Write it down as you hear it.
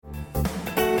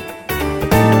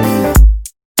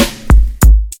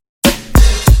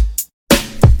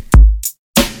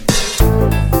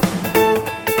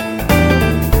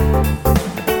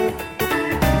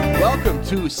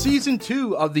Season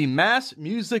 2 of the Mass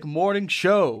Music Morning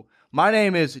Show. My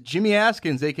name is Jimmy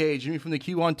Askins, a.k.a. Jimmy from the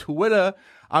Q on Twitter.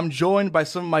 I'm joined by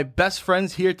some of my best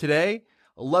friends here today.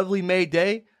 A lovely May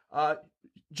day.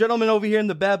 Gentleman over here in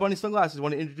the Bad Bunny sunglasses,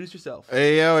 want to introduce yourself?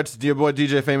 Hey, yo, it's your boy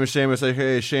DJ Famous Seamus,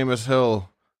 a.k.a. Seamus Hill,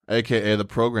 a.k.a. the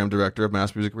program director of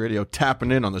Mass Music Radio, tapping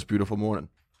in on this beautiful morning.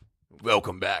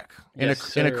 Welcome back. And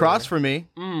across from me.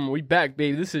 We back,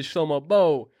 baby. This is Shlomo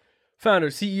Bo, founder,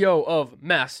 CEO of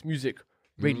Mass Music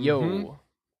Radio.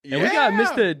 Mm-hmm. And we got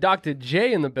Mr. Dr.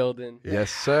 J in the building.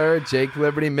 Yes, sir. Jake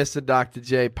Liberty, Mr. Dr.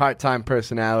 J, part-time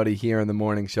personality here in the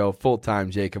morning show, full-time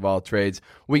Jake of all trades.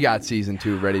 We got season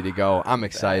 2 ready to go. I'm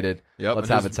excited. Yep. Let's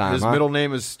have a time. His middle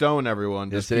name is Stone, everyone.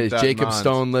 Yes, it is. Jacob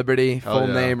Stone Liberty. Full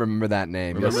yeah. name. Remember that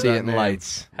name. Remember You'll see that it in name.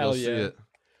 lights. Hell You'll yeah. see it.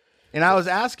 And I was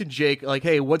asking Jake, like,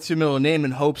 hey, what's your middle name? In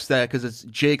hopes that, because it's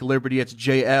Jake Liberty, it's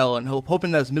JL, and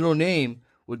hoping that his middle name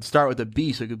would start with a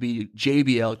B, so it could be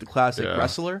JBL, like the classic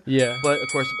wrestler. Yeah. But, of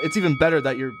course, it's even better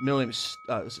that your middle name is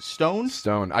Stone.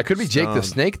 Stone. I could be Jake the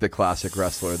Snake, the classic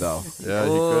wrestler, though. Yeah,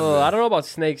 you Oh, could. I don't know about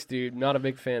snakes, dude. Not a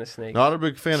big fan of snakes. Not a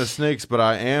big fan of snakes, but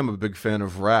I am a big fan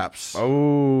of raps.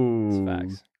 Oh.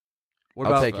 Facts. What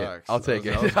I'll about take it. I'll take it.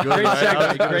 That was good. Great right? segue, I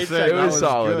was gonna great say, segue. that It was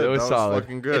solid. good. It was That solid.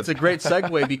 fucking good. It's a great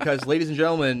segue because, ladies and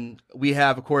gentlemen, we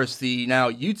have, of course, the now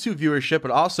YouTube viewership,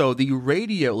 but also the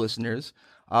radio listeners,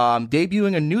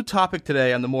 debuting a new topic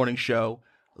today on the morning show,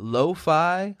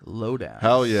 Lo-Fi Lowdown.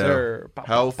 Hell yeah. Sir. Bow,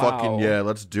 Hell bow, bow. fucking yeah.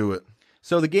 Let's do it.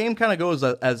 So the game kind of goes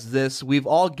as this. We've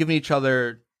all given each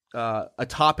other a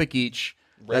topic each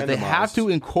that they have Randomized. to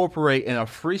incorporate in a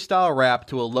freestyle rap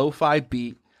to a lo-fi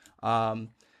beat.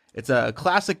 It's a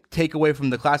classic takeaway from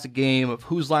the classic game of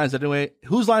Whose Lines Anyway,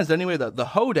 the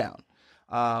hoedown.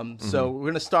 So we're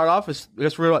going to start off, I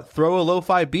guess we're going to throw a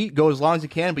lo-fi beat, go as long as you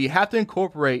can, but you have to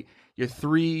incorporate your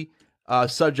 3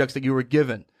 subjects that you were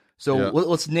given. So Yeah.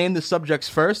 let's name the subjects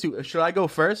first. Should I go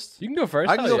first? You can go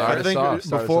first. I can Hell go yeah. first. I think off,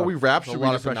 start us before off. we rap, There's should a we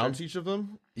lot just of pressure. announce each of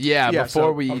them? Yeah, Yeah, before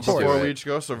so, we of each course. do Before it. we each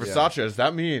go? So Versace, does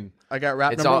that mean? I got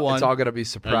rap It's number all, 1. it's all going to be Are you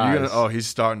surprise. gonna, he's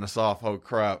starting us off. Oh,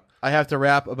 crap. I have to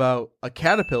rap about a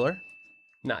caterpillar,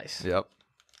 Nice. Yep.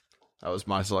 That was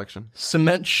my selection.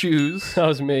 cement shoes, That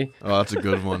was me. Oh, that's a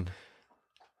good one.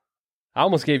 I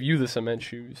almost gave you the cement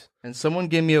shoes. and someone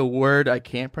gave me a word I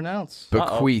can't pronounce.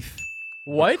 Bequeath.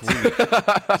 What? See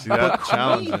that?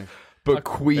 Challenging.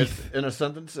 Bequeath. In a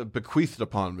sentence, it bequeathed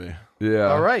upon me. Yeah.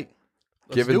 All right.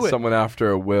 Let's Given do it. someone after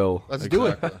a will. Let's do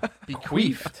it. Exactly.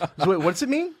 Bequeathed. So wait, what's it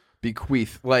mean?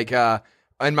 Bequeath. Like,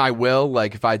 in my will,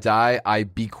 like, if I die, I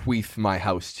bequeath my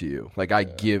house to you. Like,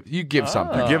 you give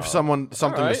something. You give something to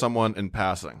right. someone in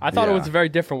passing. I thought it Yeah. was a very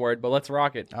different word, but let's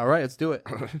rock it. All right, let's do it.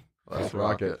 Let's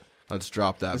rock it. Let's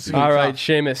drop that beat. see. All right,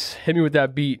 Seamus, hit me with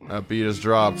that beat. That beat is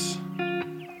dropped.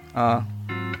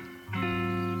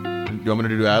 You want me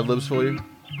to do ad-libs for you?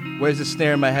 Where's the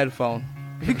snare in my headphone?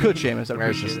 If you could, Seamus, I'd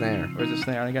Where's the appreciate it. snare? Where's the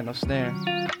snare? I ain't got no snare.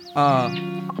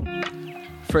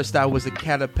 First I was a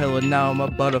caterpillar, now I'm a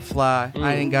butterfly.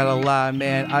 I ain't gotta lie,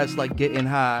 man. I just like getting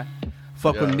high.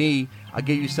 Fuck with Yeah. me. I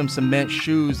give you some cement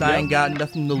shoes. I ain't got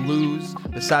nothing to lose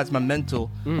besides my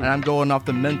mental. And I'm going off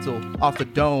the mental, off the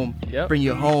dome. Yep. Bring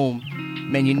you home.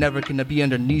 Man, you never gonna be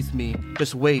underneath me.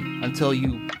 Just wait until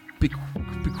you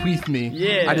bequeath me.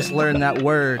 Yeah. I just learned that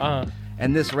word. Uh-huh.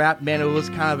 And this rap, man, it was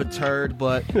kind of a turd,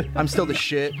 but I'm still the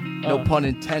shit. No pun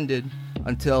intended.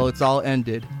 Until it's all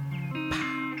ended.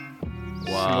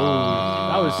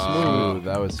 That was smooth.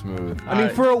 That was smooth. I mean,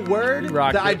 for a word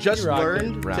rocked that I it. just You rocked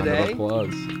learned Round today, of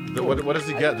applause. What does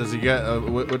he get? Does he get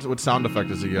what sound effect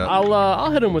does he get?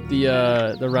 I'll hit him with the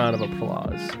round of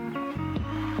applause.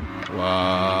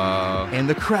 Wow, and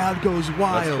the crowd goes that's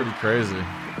wild. pretty crazy.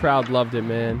 Crowd loved it,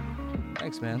 man.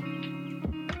 Thanks,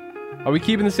 man. Are we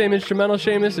keeping the same instrumental,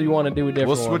 Seamus, or you want to do a different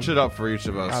We'll switch it up for each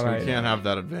of us. All right. We can't have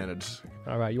that advantage.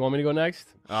 All right, you want me to go next?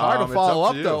 Hard to It's follow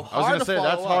up, to you. though. I was Hard gonna to say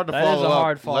that's follow hard to up. That is follow a up.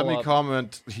 hard Let me follow-up.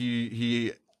 comment.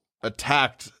 He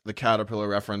attacked the caterpillar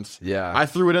reference. Yeah. I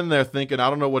threw it in there thinking I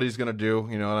don't know what he's gonna do.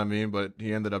 You know what I mean? But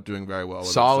he ended up doing very well. With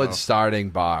Solid it, so. starting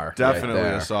bar. Definitely right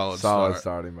there. a solid Solid start.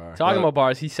 starting bar. Talking Yeah. about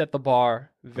bars, he set the bar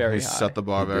very He high. set the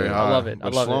bar very did. high. I love it. I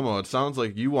But love it. Shlomo, it sounds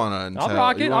like you want to. I'll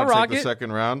rock it. You I'll want to rock take it. the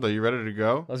second round? Are you ready to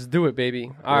go? Let's do it,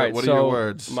 baby. All right, what are so your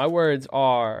words? my words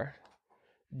are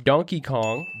Donkey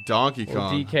Kong, Donkey or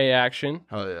Kong. DK action,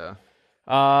 Hell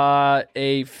yeah.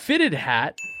 a fitted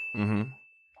hat, Mm-hmm.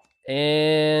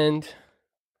 and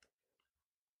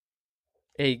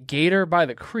a gator by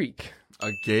the creek.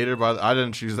 A gator by the... I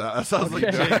didn't choose that. That sounds like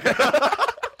Okay. Jake.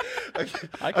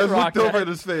 I I can rock looked over that. at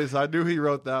his face. I knew he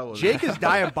wrote that one. Jake is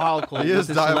diabolical. He with is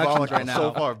his selections diabolical right now.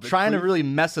 so far. Trying to really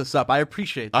mess us up. I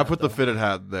appreciate that. I put the though. fitted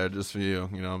hat there just for you.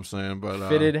 You know what I'm saying? But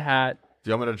Fitted hat. Do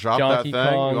you want me to drop Donkey that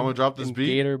thing? Kong You want me to drop this and beat?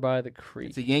 Gator by the Creek.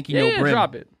 It's a Yankee Yeah, no brim.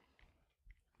 drop it.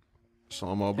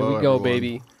 Slow-mo Here bow, we go, everyone.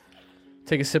 baby.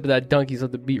 Take a sip of that Donkeys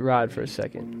of the Beat ride for a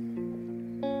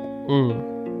second.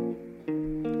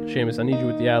 Seamus, I need you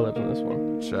with the ad-libs on this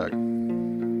one. Check.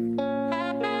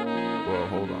 Whoa,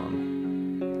 hold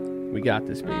on. We got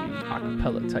this, baby.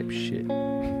 Acapella type shit.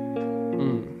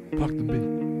 Fuck the beat.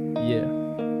 Yeah.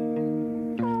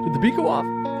 Did the beat go off?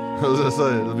 What was I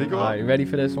say? The beat go All off? right, you ready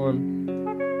for this one?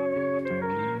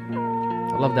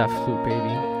 I love that flute,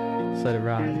 baby. Just let it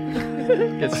ride.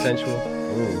 Get sensual.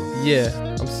 Ooh. Yeah,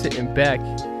 I'm sitting back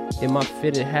in my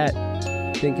fitted hat,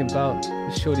 thinking about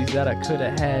the shorties that I could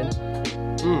have had.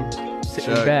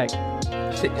 Sitting Check. back,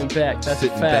 that's Sitting a fact.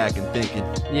 back and thinking.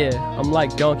 Yeah, I'm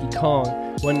like Donkey Kong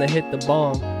when I hit the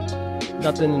bong.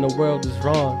 Nothing in the world is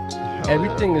wrong.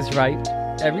 Everything is right.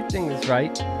 Everything is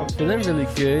right. I'm feeling really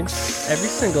good. Every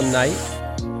single night,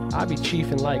 I be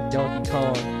chiefing like Donkey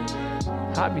Kong.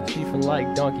 I be chiefing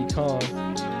like Donkey Kong.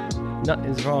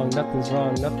 Nothing's wrong, nothing's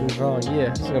wrong, nothing's wrong. Yeah,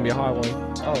 this is gonna be a hard one.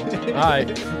 Oh, alright.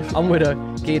 I'm with a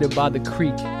gator by the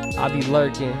creek. I be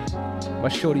lurking. My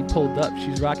shorty pulled up,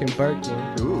 she's rocking Birkin.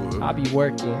 Ooh. I be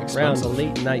working around Expensive. the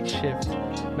late night shift.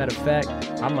 Matter of fact,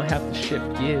 I might have to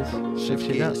shift gears. Shift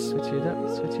Switch it up, gears. switch it up,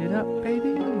 switch it up, baby.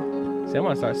 See, I'm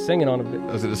gonna start singing on a bit.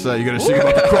 I was going to say, you're going to sing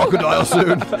about the crocodile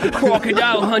soon.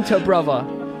 Crocodile Hunter, brother.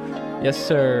 Yes,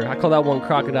 sir. I call that one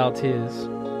Crocodile Tears.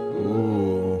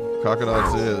 Ooh.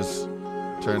 Crocodile Tears.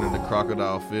 Turn into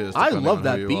Crocodile Fizz. I depending love on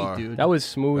that who you beat, are. dude. That was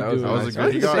smooth, That was dude. a That was a nice good.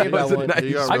 one. He What got, do you say about he one? got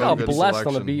I real got good blessed on the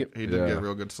selection. beat. He did Yeah. get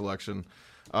real good selection.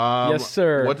 Yes,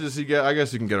 sir. What does he get? I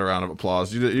guess you can get a round of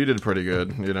applause. You did pretty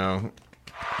good. You know.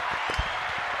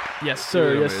 Yes,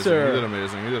 sir. You did Yes, amazing. sir. You did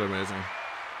amazing. You did amazing.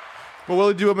 Well, will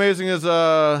he do amazing as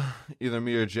either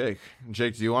me or Jake?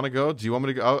 Jake, do you want to go? Do you want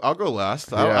me to go? I'll go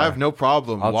last. I Yeah. have no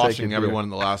problem I'll take washing it, everyone in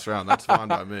the last round. That's fine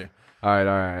by me. All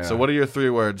right. So what are your 3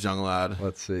 words, young lad?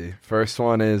 Let's see. First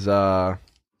one is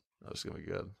That's gonna be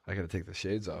good. I gotta take the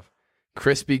shades off.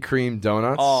 Krispy Kreme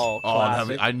donuts. Oh, Oh,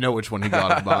 classic. I know which one he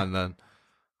got in mind then.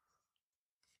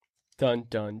 Dun,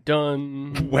 dun,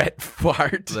 dun. Wet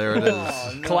fart. There it is.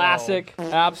 Oh, no. Classic.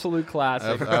 Absolute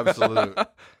classic. Absolute.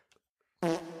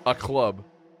 A club.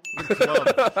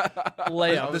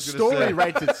 Layup. The story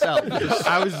writes itself.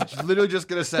 I was literally just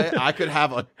gonna say I could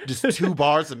have just 2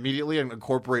 bars immediately and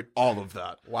incorporate all of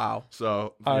that. Wow.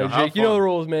 So All right, have Jake, you know fun. the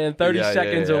rules, man. 30 Yeah,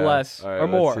 seconds yeah. or less. All right, or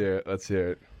more. Let's hear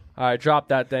it. All right, drop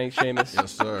that thing, Seamus.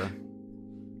 Yes, sir.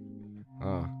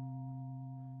 Oh.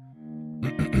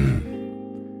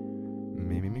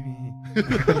 me.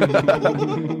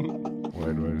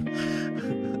 Word.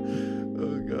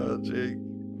 Oh God, Jake.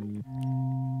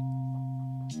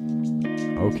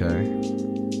 Okay.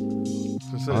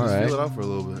 Just All right. feel it out for a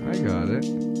little bit. I got it.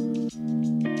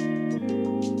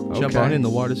 Jump on in, the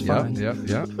water's fine. Yep.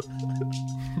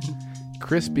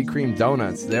 Krispy Kreme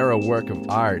donuts, they're a work of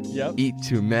art. Yep. Eat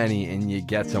too many and you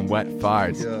get some wet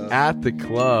farts. Yeah. At the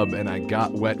club and I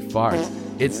got wet farts.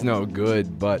 It's no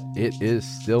good, but it is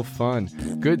still fun.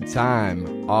 Good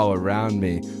time all around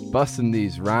me. Busting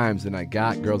these rhymes and I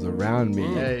got girls around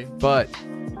me. Hey. But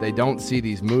they don't see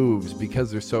these moves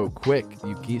because they're so quick.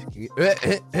 You can't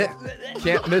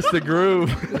miss the groove.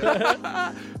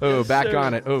 Oh, back sir.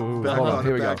 on it. Oh, hold on.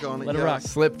 Here we go. Let it rock.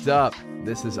 Slipped up.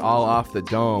 This is all off the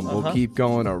dome. We'll keep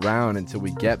going around until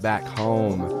we get back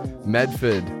home.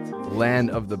 Medford, land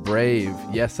of the brave.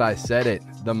 Yes, I said it.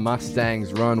 The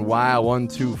Mustangs run wild.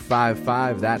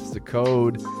 1255, that's the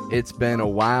code. It's been a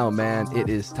while, man. It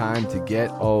is time to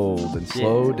get old and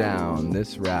slow down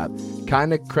this rap.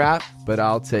 Kinda crap, but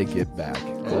I'll take it back.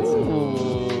 That's it.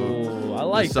 Ooh, I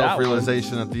like that one.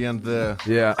 Self-realization at the end there.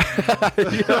 Yeah.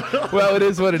 Well, it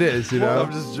is what it is, you know?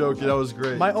 I'm just joking. That was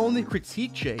great. My only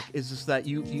critique, Jake, is just that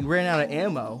you ran out of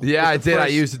ammo. Yeah, I with the did. I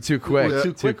first- used it too quick. Too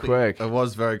Too quickly. quick. It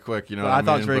was very quick, you know. Well, what I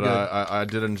thought it was very but good. I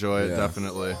did enjoy it, Yeah.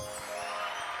 definitely.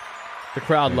 The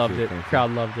crowd Thank loved you, it. thank you.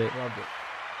 Crowd loved it.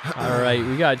 All right,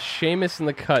 we got Seamus in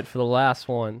the cut for the last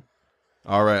one.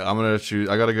 All right, I'm gonna choose.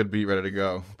 I got a good beat ready to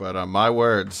go, but my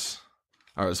words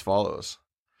are as follows: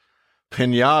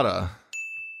 Pinata.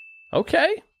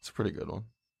 Okay. It's a pretty good one.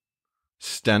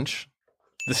 Stench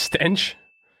The stench.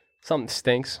 Something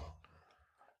stinks.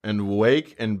 and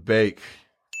wake and bake.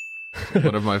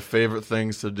 One of my favorite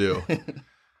things to do.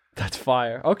 That's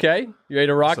fire. Okay. You ready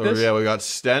to rock So this? yeah, we got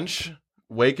stench,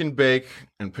 wake and bake,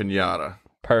 and pinata.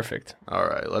 Perfect. All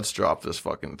right, let's drop this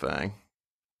fucking thing.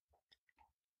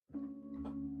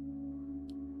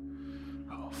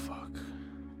 Oh fuck!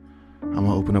 I'm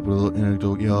gonna open up with a little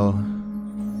anecdote, y'all.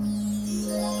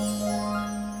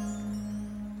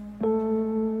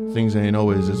 Things ain't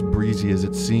always as breezy as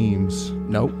it seems.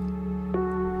 Nope.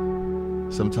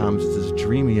 Sometimes it's as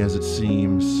dreamy as it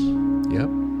seems. Yep.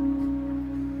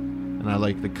 And I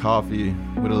like the coffee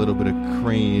with a little bit of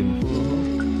cream.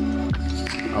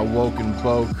 I woke and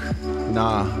boke.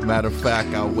 Nah, matter of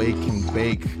fact, I wake and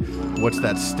bake. What's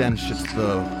that stench? It's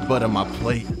the butt of my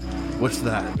plate. What's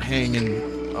that hanging?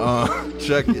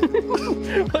 Check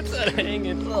it. What's that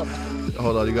hanging up?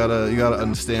 Hold on, you gotta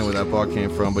understand where that bar came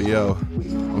from. But yo,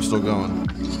 I'm still going.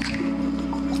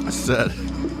 I said,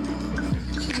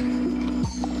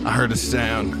 I heard a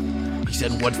sound. He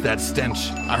said, what's that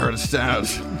stench? I heard a sound.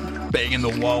 Banging the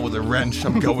wall with a wrench.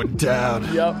 I'm going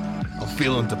down. Yep. I'm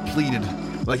feeling depleted,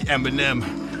 like Eminem.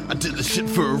 I did this shit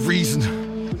for a reason.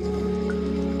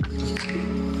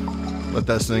 Let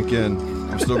that sink in.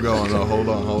 I'm still going though.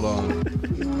 Hold on.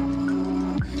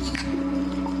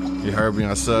 You heard me.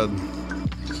 I said,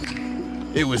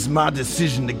 it was my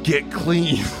decision to get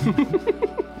clean.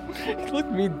 Look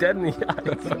me dead in the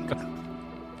eyes.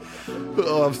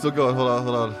 Oh, I'm still going. Hold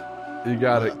on. You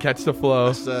got it. Catch the flow.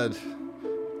 I said,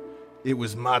 it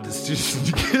was my decision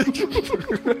to get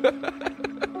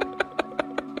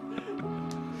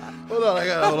Hold on, I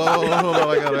got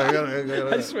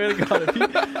it. I swear to God, if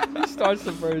he starts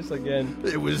the verse again.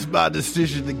 It was my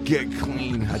decision to get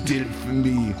clean. I did it for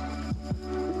me.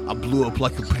 I blew up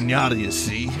like a pinata, you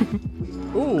see.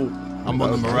 Ooh. I'm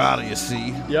on the Marauder, you see.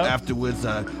 Yep. Afterwards,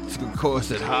 I took a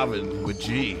course at Harvard with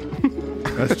G.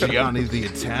 That's Gianni the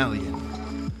Italian.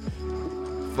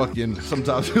 Fucking,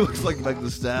 sometimes he looks like Meg the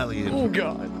Stallion. Oh,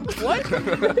 God. What?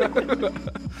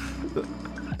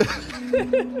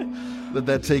 Let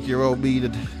that take your old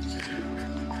beated.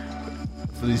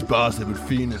 For these bars have been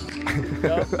fiending.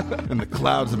 Yep. And the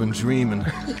clouds have been dreaming.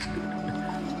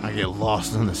 I get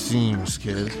lost in the seams,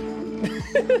 kid.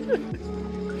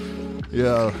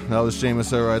 Yeah, that was Seamus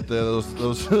Hill right there. Those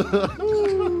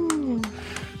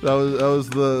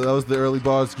that was the early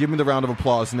bars. Give me the round of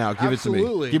applause now. Give it to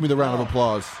Absolutely. me. Give me the round of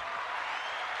applause.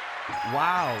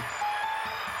 Wow.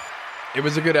 It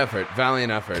was a good effort.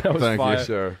 Valiant effort. That was Thank you, fire. For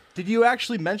sure. Did you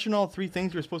actually mention all three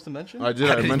things you were supposed to mention? I did.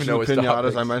 I I didn't mentioned even know the his pinatas.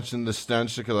 topics. I mentioned the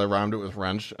stench because I rhymed it with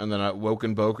wrench, and then I woke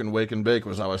and boke and wake and bake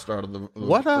was how I started the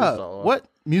freestyle. What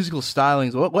musical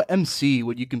stylings? What MC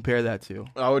would you compare that to?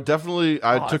 I would definitely.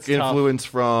 I took it's tough. influence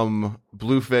from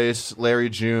Blueface, Larry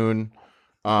June,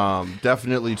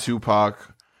 definitely Tupac,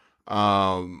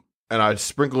 and I'd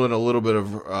sprinkle in a little bit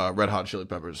of Red Hot Chili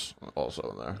Peppers also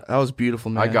in there. That was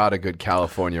beautiful, man. I got a good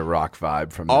California rock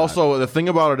vibe from that. Also, the thing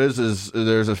about it is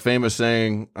there's a famous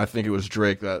saying. I think it was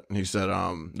Drake that he said,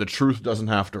 "The truth doesn't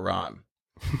have to rhyme."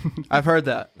 I've heard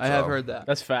that. I have So- heard that.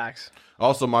 That's facts.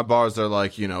 Also, my bars are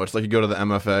like, it's like you go to the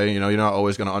MFA. You're not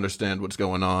always going to understand what's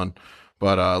going on.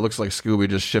 But it looks like Scooby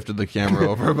just shifted the camera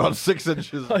over about 6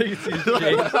 inches. All you can see is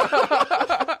James.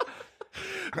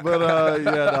 But yeah,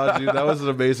 no, dude, that was an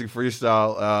amazing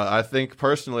freestyle. I think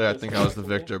personally, I was the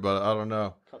victor, but I don't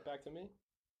know. Cut back to me.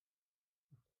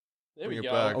 There Bring we it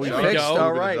go. back. Oh, we There we fixed. go.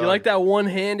 All right. You like that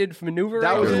one-handed maneuver?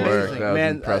 That right was Good there? work. amazing, That was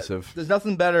man. impressive. There's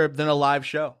nothing better than a live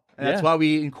show, and that's Yeah. why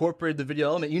we incorporated the video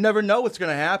element. You never know what's going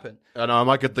to happen, I know I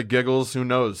might get the giggles. Who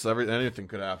knows? Anything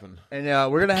could happen. and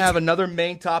we're going to have another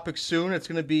main topic soon. It's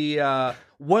going to be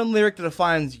one lyric that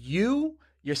defines you,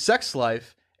 your sex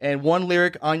life, and one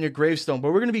lyric on your gravestone. But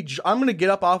I'm going to get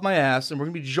up off my ass, and we're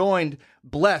going to be joined,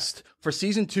 blessed for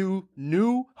season 2,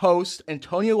 new host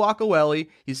Antonio Locawelli.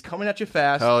 He's coming at you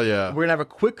fast. Hell yeah. We're going to have a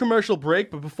quick commercial break,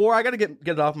 but before I got to get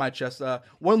it off my chest,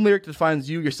 one lyric that defines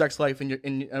you, your sex life, and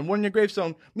one on your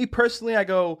gravestone. Me personally, I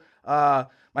go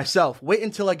myself. Wait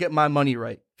until I get my money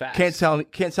right. Facts.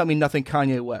 Can't tell me nothing,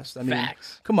 Kanye West. I mean,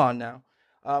 Facts. come on now.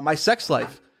 My sex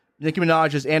life. Nicki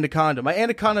Minaj's Anaconda. My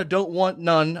Anaconda don't want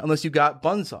none unless you got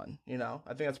buns on. I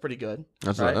think that's pretty good.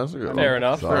 That's Right. a good one. Fair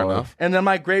enough. Fair enough. And then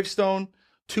my gravestone,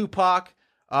 Tupac.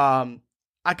 I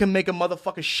can make a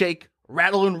motherfucker shake,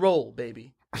 rattle and roll,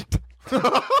 baby.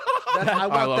 I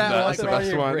love that. That's the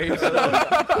best one.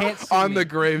 Can't see On me. the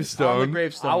gravestone. On the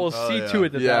gravestone. I will see to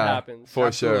it that Yeah. that happens. For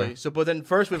Absolutely. sure. So, but then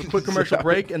first we have a quick commercial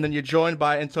break, and then you're joined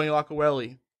by Antonio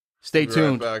Locawelli. Stay Be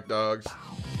tuned. right back, dogs.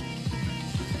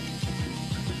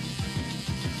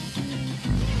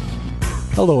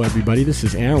 Hello, everybody. This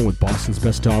is Aaron with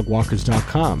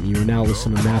BostonsBestDogWalkers.com. You are now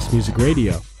listening to Mass Music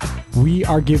Radio. We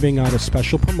are giving out a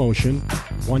special promotion,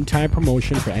 one-time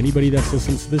promotion for anybody that's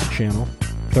listening to this channel.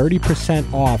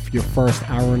 30% off your first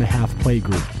hour and a half play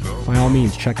group. By all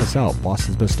means, check us out,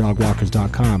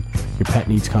 BostonsBestDogWalkers.com. Your pet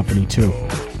needs company too.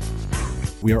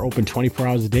 We are open 24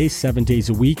 hours a day, 7 days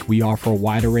a week. We offer a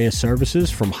wide array of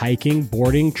services from hiking,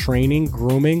 boarding, training,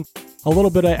 grooming, a little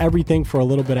bit of everything for a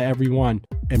little bit of everyone.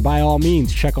 And by all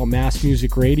means, check out Mass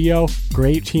Music Radio.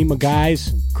 Great team of guys,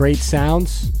 great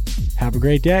sounds. Have a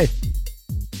great day.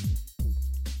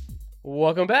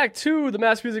 Welcome back to the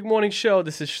Mass Music Morning Show.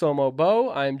 This is Shlomo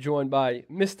Bo. I'm joined by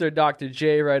Mr. Dr.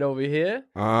 J right over here.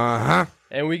 Uh-huh.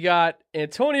 And we got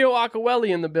Antonio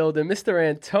Acquelli in the building. Mr.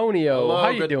 Antonio, Hello, how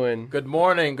you doing? Good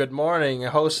morning. Good morning.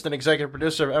 Host and executive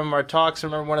producer of MMR Talks.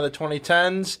 Remember one of the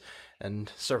 2010s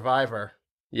and Survivor.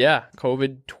 Yeah,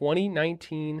 COVID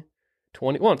 2019,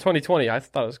 2020. I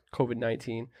thought it was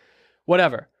COVID-19.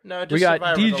 Whatever. No, just We got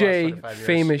Survivor the last DJ 25 years.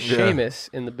 Famous Yeah. Seamus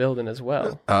in the building as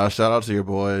well. Shout out to your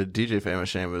boy, DJ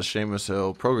Famous Seamus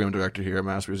Hill, program director here at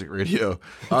Mass Music Radio.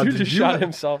 Dude just shot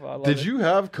himself. I love Did it. you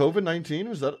have COVID-19?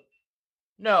 Was that?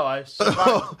 No, I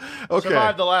survived, Okay.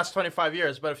 survived the last 25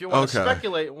 years. But if you want to Okay.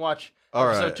 speculate and watch All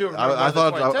episode right. 2 of I the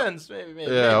thought 2010s, maybe.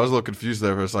 Yeah, I was a little confused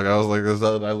there for a second. I was like, is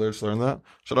that I just learned that?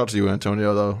 Shout out to you,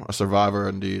 Antonio, though. A survivor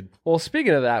indeed. Well,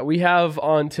 speaking of that, we have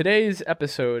on today's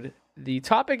episode, the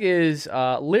topic is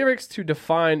lyrics to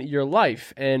define your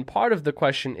life. And part of the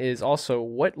question is also,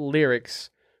 what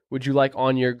lyrics would you like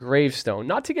on your gravestone?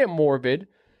 Not to get morbid.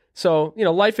 So,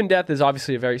 life and death is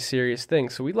obviously a very serious thing.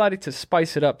 So we'd like to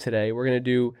spice it up today. We're going to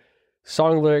do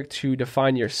song lyric to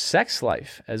define your sex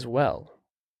life as well,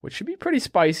 which should be pretty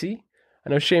spicy. I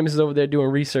know Seamus is over there doing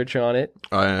research on it.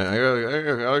 I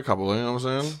got a couple, you know what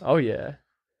I'm saying? Oh, yeah.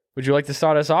 Would you like to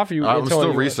start us off? Or I'm still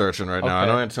Antonio? researching right now. I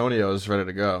Okay. know Antonio is ready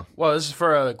to go. Well, this is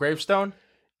for a gravestone.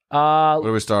 What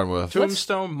are we starting with?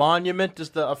 Tombstone, monument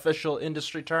is the official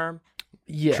industry term.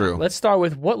 Yeah. True. Let's start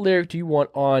with, what lyric do you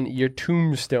want on your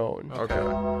tombstone? Okay.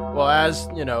 Well, as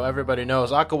everybody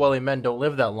knows, Acquelli men don't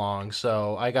live that long,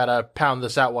 so I gotta pound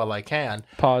this out while I can.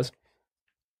 Pause.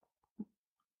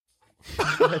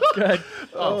 Good.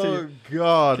 Oh,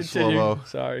 God, Continue. Slow-mo.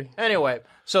 Sorry. Anyway,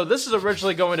 so this is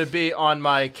originally going to be on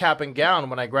my cap and gown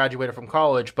when I graduated from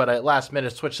college, but at last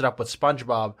minute switched it up with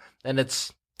SpongeBob, and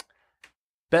it's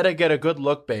better get a good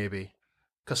look, baby,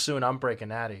 because soon I'm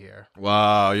breaking out of here.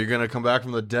 Wow, you're going to come back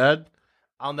from the dead?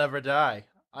 I'll never die.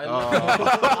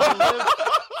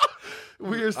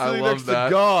 We are I sitting love next that.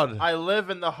 to God. I live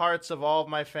in the hearts of all of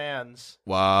my fans.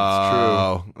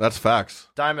 Wow. That's facts.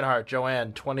 Diamond Heart,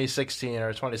 Joanne, 2016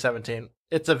 or 2017.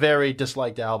 It's a very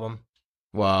disliked album.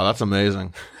 Wow, that's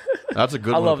amazing. That's a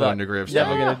good I one love to put that. on your gravestone.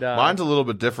 Never gonna die. Mine's a little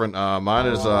bit different. Mine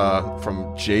is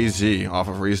from Jay-Z off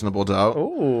of Reasonable Doubt.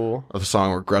 Ooh. Of the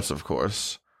song Regrets, of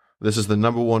course. This is the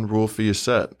number one rule for your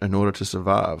set. In order to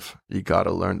survive, you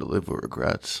gotta learn to live with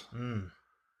regrets.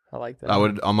 I like that. I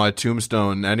would, on my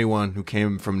tombstone, anyone who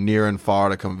came from near and far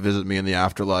to come visit me in the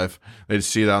afterlife, they'd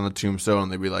see that on the tombstone and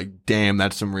they'd be like, damn,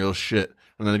 that's some real shit.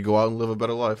 And then they'd go out and live a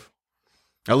better life.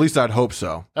 At least I'd hope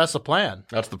so. That's the plan.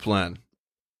 That's the plan.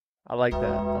 I like that.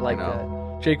 I like You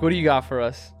that. Jake, what do you got for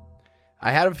us?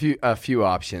 I had a few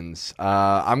options.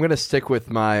 I'm gonna stick with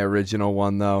my original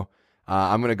one though.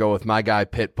 I'm gonna go with my guy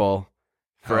Pitbull,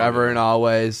 forever and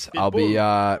always. I'll be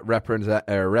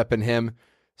repping him.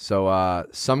 So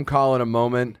some call it a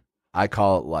moment, I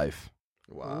call it life.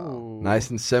 Wow. Ooh.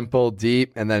 Nice and simple,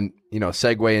 deep, and then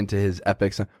segue into his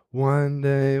epic song. One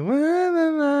day when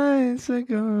the lights are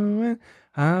going,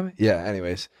 yeah.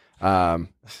 Anyways,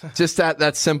 just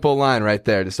that simple line right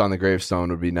there, just on the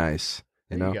gravestone, would be nice.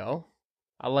 There you go.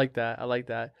 I like that. I like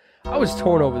that. I was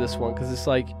torn over this one because it's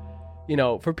like,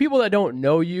 for people that don't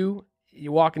know you,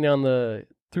 you're walking down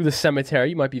through the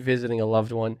cemetery, you might be visiting a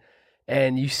loved one,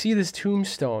 and you see this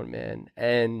tombstone, man,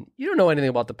 and you don't know anything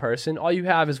about the person. All you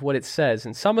have is what it says.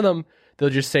 And some of them, they'll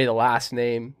just say the last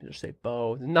name. They'll just say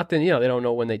Bo. Nothing, they don't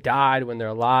know when they died, when they're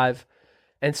alive.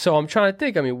 And so I'm trying to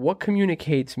think, what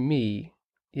communicates me,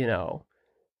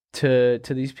 to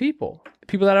these people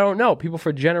that I don't know, people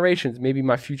for generations, maybe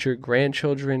my future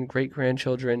grandchildren,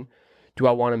 great-grandchildren. Do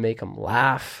I want to make them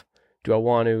laugh? Do I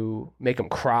want to make them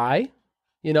cry?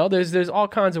 There's all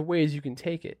kinds of ways you can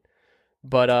take it.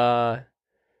 But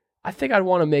I think I'd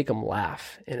want to make them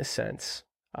laugh in a sense.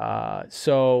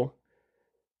 So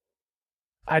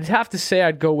I'd have to say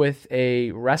I'd go with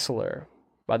a wrestler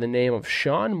by the name of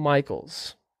Shawn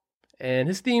Michaels. And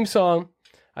his theme song,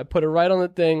 I put it right on the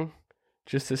thing,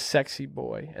 just a sexy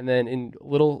boy. And then in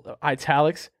little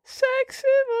italics, sexy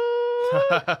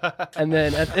boy. and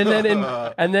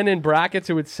then in brackets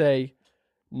it would say,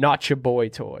 not your boy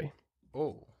toy.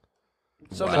 Oh.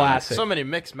 Classic. So many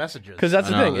mixed messages. Because that's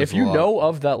the I know, thing. there's If you a lot. know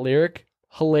of that lyric,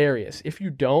 hilarious. If you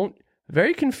don't,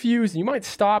 very confused. You might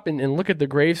stop and look at the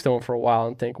gravestone for a while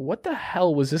and think, what the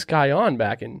hell was this guy on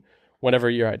back in whatever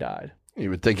year I died? You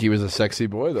would think he was a sexy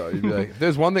boy, though. You'd be like,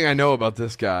 there's one thing I know about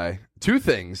this guy. Two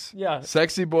things. Yeah.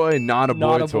 Sexy boy, not a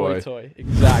Not boy a toy. boy toy.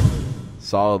 Exactly.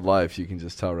 Solid life. You can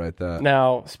just tell right that.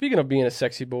 Now, speaking of being a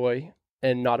sexy boy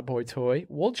and not a boy toy,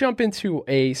 we'll jump into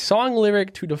a song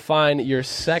lyric to define your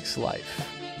sex life.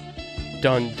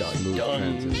 Dun dun Smooth dun.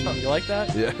 transition. You like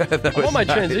that? Yeah, that I'm was on my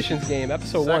nice. transitions game,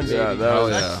 episode 1, baby. Yeah, that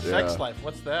was Sex life.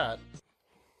 What's that?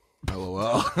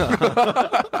 LOL.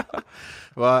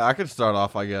 Well, I could start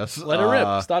off, I guess. Let it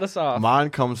rip. Start us off.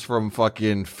 Mine comes from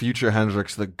fucking Future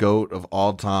Hendrix, the GOAT of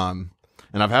all time.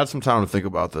 And I've had some time to think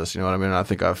about this, you know what I mean? I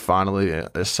think I've finally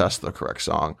assessed the correct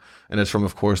song. And it's from,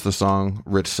 of course, the song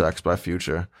Rich Sex by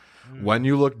Future. When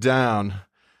you look down,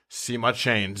 see my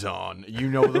chains on. You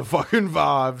know the fucking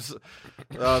vibes.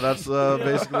 That's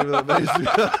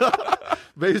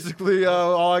basically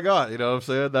all I got. You know what I'm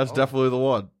saying? That's definitely the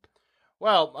one.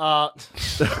 Well,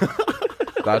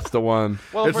 That's the one.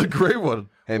 well, It's a great one.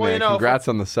 Hey, Well, man, you know, congrats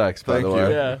on the sex, by Thank the you.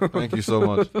 way. Yeah. Thank you so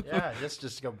much. yeah,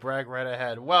 just go brag right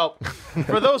ahead. Well,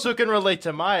 for those who can relate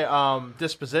to my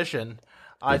disposition,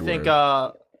 I think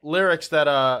lyrics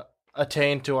that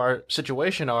attain to our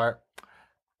situation are: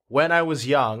 when I was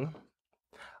young,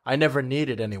 I never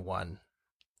needed anyone,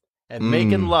 and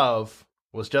making love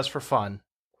was just for fun.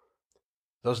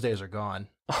 Those days are gone.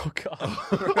 Oh,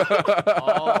 God.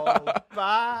 All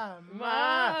by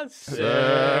myself.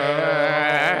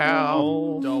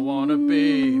 Don't wanna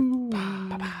be.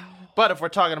 But if we're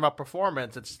talking about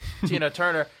performance, it's Tina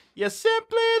Turner. You're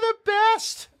simply the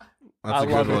best. That's a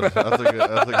love good one.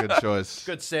 That's a good choice.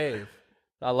 Good save.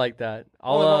 I like that.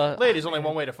 Ladies, only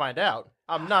one way to find out.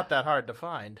 I'm not that hard to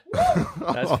find.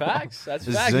 That's facts. That's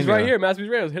facts. He's Zinger. right here.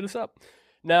 Masterpiece Radio. Hit us up.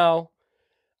 Now,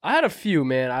 I had a few,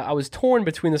 man. I was torn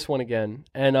between this one again.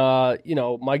 And,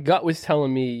 my gut was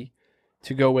telling me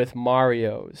to go with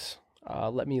Mario's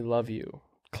Let Me Love You.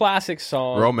 Classic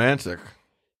song. Romantic.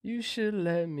 You should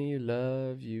let me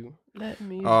love you. Let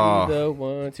me Oh. be the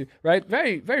one to. Right?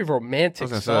 Very, very I romantic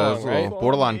was gonna say song, that's a right? little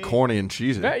borderline corny and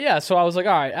cheesy. Yeah, so I was like,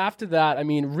 all right, after that, I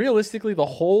mean, realistically, the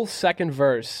whole second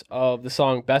verse of the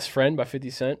song Best Friend by 50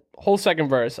 Cent, whole second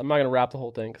verse, I'm not going to rap the whole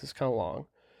thing because it's kind of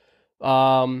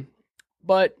long.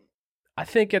 But I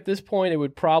think at this point, it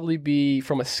would probably be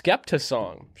from a Skepta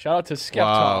song. Shout out to Skepta.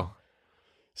 Wow.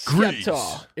 Grease.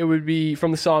 Skepta. It would be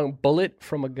from the song Bullet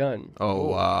from a Gun. Oh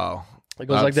wow. It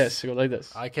goes like That's- this. It goes like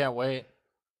this. I can't wait.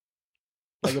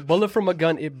 Like a bullet from a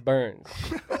gun, it burns.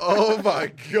 Oh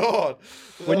my god.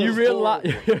 When you realize...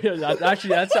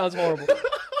 Actually, that sounds horrible.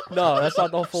 No, that's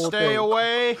not the full thing. Stay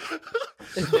away.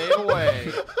 Stay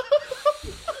away.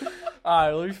 All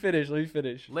right, let me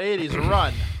finish. Ladies,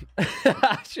 run.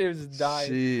 She was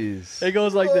dying. Jeez. It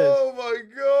goes like this. Oh my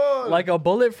god. Like a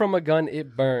bullet from a gun,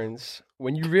 it burns.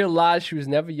 When you realize she was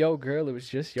never your girl, it was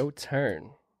just your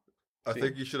turn. I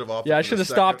think you should have opted. Yeah, I for should the have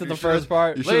stopped second. at the You should have- first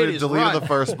part. You should have Ladies, deleted run. the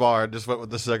first bar and just went with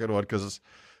the second one because.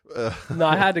 No,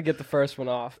 I had to get the first one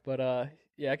off, but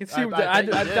yeah, I can see. I I bet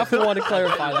you did. definitely want to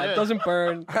clarify that. did. It doesn't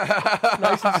burn.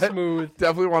 Nice and smooth.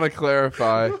 Definitely want to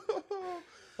clarify.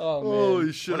 Oh man,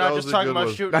 Holy shit! We're that not was just a talking good about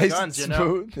one. shooting Nice guns, and you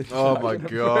know. smooth. Oh my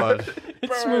god.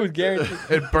 it's smooth, guaranteed.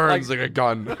 It burns like a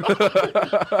gun.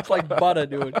 It's like butter,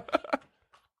 dude.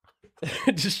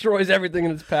 It destroys everything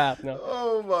in its path. No,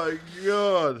 Oh my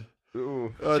god.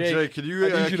 Ooh. Jake, can you,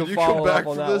 I need you can to you come follow back up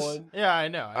on from that this? one. Yeah, I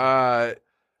know.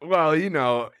 Well, you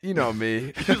know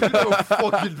me. No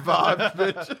fucking vibe,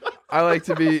 bitch. I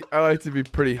like to be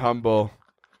pretty humble.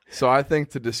 So I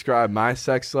think to describe my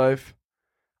sex life,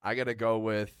 I gotta go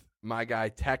with my guy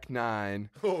Tech 9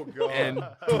 Oh god. and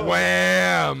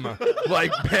Dwam,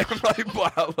 like bam, like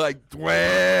blah, like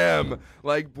Dwam,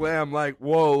 like blam, like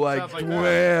whoa, like Sounds like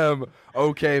Dwam.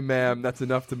 Okay, ma'am, that's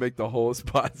enough to make the whole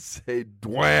spot say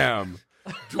Dwam.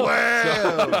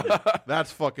 Dwam.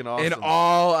 That's fucking awesome. In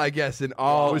all, I guess, in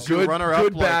all, Was your good, runner-up,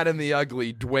 good, like- bad, and the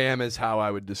ugly, Dwam is how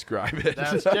I would describe it.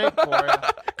 That's Jake for you.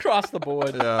 Across the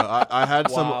board. Yeah, I had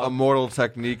some Wow. Immortal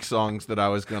Technique songs that I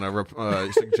was gonna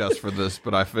suggest for this,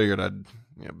 but I figured I'd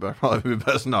probably be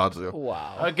best not to.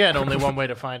 Wow. Again, only one way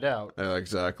to find out. Yeah,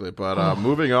 exactly. But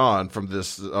moving on from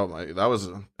this, that was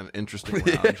an interesting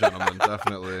round, gentlemen.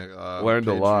 Definitely Learned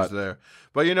a page lot. views there.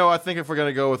 But I think if we're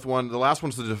gonna go with one, the last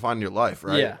one's to define your life,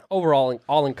 right? Yeah. Overall,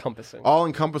 all encompassing. All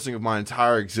encompassing of my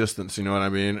entire existence. You know what I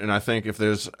mean? And I think if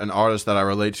there's an artist that I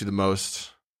relate to the most,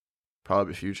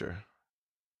 probably Future.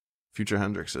 Future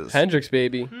Hendrix is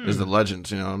Baby. is the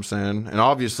legend. You know what I'm saying? And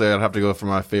obviously, I'd have to go for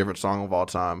my favorite song of all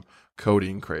time,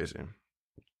 Codeine Crazy.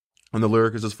 And the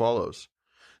lyric is as follows: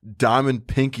 Diamond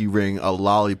pinky ring, a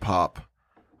lollipop.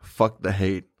 Fuck the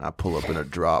hate. I pull up in a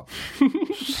drop.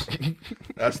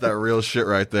 That's that real shit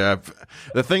right there.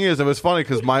 The thing is, it was funny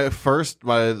because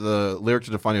the lyric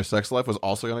to Define Your Sex Life was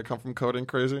also going to come from Codeine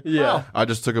Crazy. Yeah. I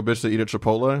just took a bitch to eat at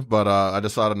Chipotle, but I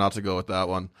decided not to go with that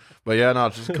one. But yeah, no,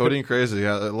 just Codeine Crazy.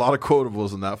 Yeah, a lot of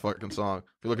quotables in that fucking song.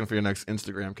 If you're looking for your next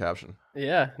Instagram caption.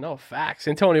 Yeah, no, facts.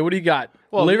 Antonio, what do you got?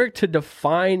 Well, lyric to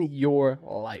define your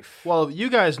life. Well, you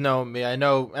guys know me. I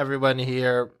know everyone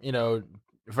here,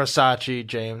 Versace,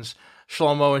 James,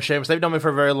 Shlomo, and Seamus, they've known me for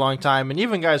a very long time. And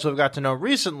even guys who I've got to know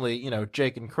recently,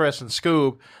 Jake and Chris and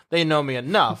Scoob, they know me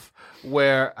enough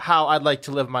how I'd like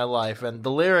to live my life. And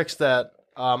the lyrics that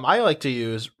I like to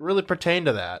use really pertain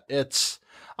to that.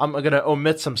 I'm going to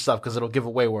omit some stuff because it'll give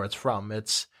away where it's from.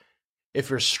 It's, if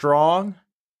you're strong,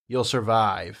 you'll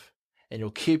survive, and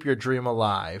you'll keep your dream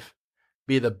alive.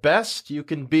 Be the best you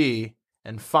can be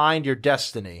and find your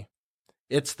destiny.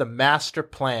 It's the master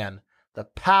plan. The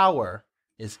power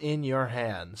is in your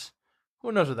hands.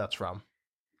 Who knows where that's from?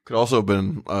 Could also have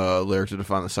been lyric to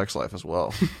Define the Sex Life as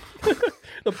well.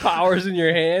 The power's in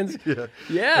your hands. Yeah,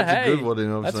 Yeah, that's hey, a good one. You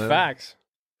know what I'm that's saying? facts.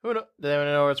 Does anyone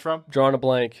know where it's from? Drawing a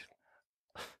blank.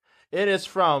 It is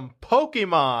from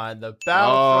Pokemon, the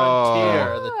Battle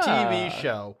Frontier, the TV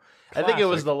show. I think it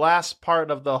was the last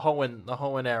part of the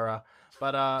Hoenn era.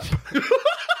 But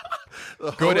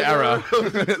Good era.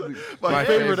 My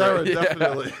favorite era,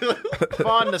 definitely.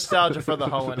 fond nostalgia for the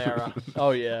Hoenn era.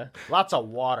 Oh, yeah. Lots of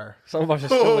water. Some of us are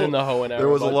still in the Hoenn era. There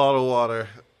was a but- lot of water.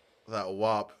 That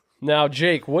wop. Now,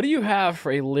 Jake, what do you have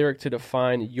for a lyric to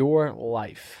define your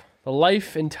life? The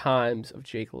life and times of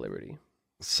Jake Liberty.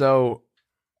 So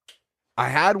I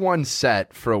had one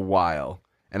set for a while,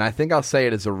 and I think I'll say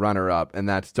it as a runner-up, and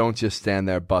that's don't just stand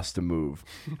there, bust a move.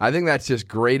 I think that's just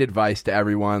great advice to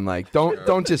everyone. Like,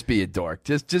 don't just be a dork.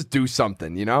 Just do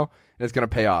something, and it's going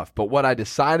to pay off. But what I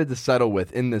decided to settle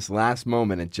with in this last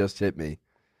moment, it just hit me.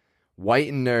 White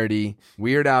and Nerdy,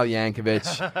 Weird Al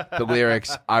Yankovic, the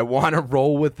lyrics, I want to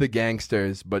roll with the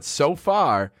gangsters, but so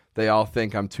far, they all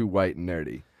think I'm too white and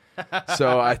nerdy.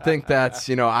 So I think that's,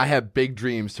 I have big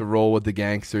dreams to roll with the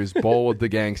gangsters, bowl with the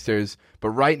gangsters, but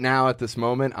right now at this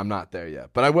moment, I'm not there yet.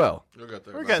 But I will. You'll get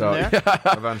there. We're getting there.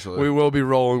 Eventually. We will be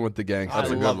rolling with the gangsters.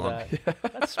 That's a love good one.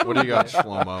 that. That's What do you got,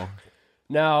 Shlomo?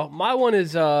 Now, my one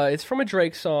is, it's from a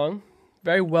Drake song.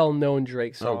 Very well-known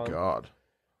Drake song. Oh, God.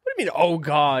 What do you mean, oh,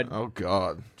 God? Oh,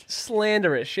 God.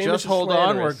 Slanderous. Seamus Just is hold on, we're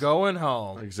slanderous. going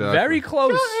home. Exactly. Very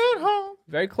close. Going home.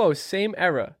 Very close. Same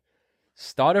era.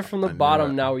 Started from the knew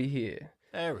bottom, it. now we here.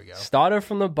 There we go. Started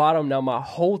from the bottom, now my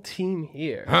whole team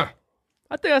here.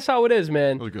 I think that's how it is,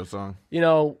 man. That was a good song.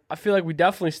 I feel like we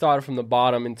definitely started from the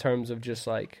bottom in terms of just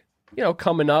like,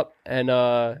 coming up. And,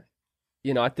 I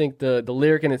think the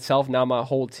lyric in itself, now my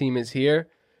whole team is here.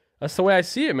 That's the way I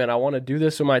see it, man. I want to do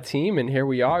this with my team, and here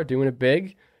we are doing it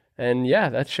big. And yeah,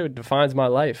 that shit defines my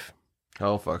life.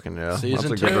 Hell fucking yeah. Season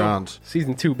That's a good 2. round.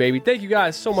 Season 2, baby. Thank you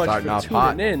guys so much Starting for off tuning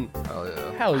hot. in. Hell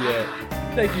yeah. Hell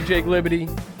yeah. Thank you, Jake Liberty,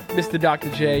 Mr. Dr.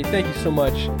 J. Thank you so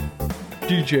much,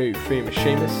 DJ Famous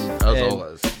Seamus. As and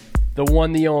always. the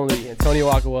one, the only, Antonio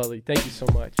Akaweli. Thank you so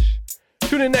much.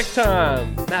 Tune in next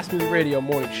time. Mass Music Radio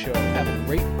Morning Show. Have a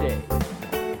great day.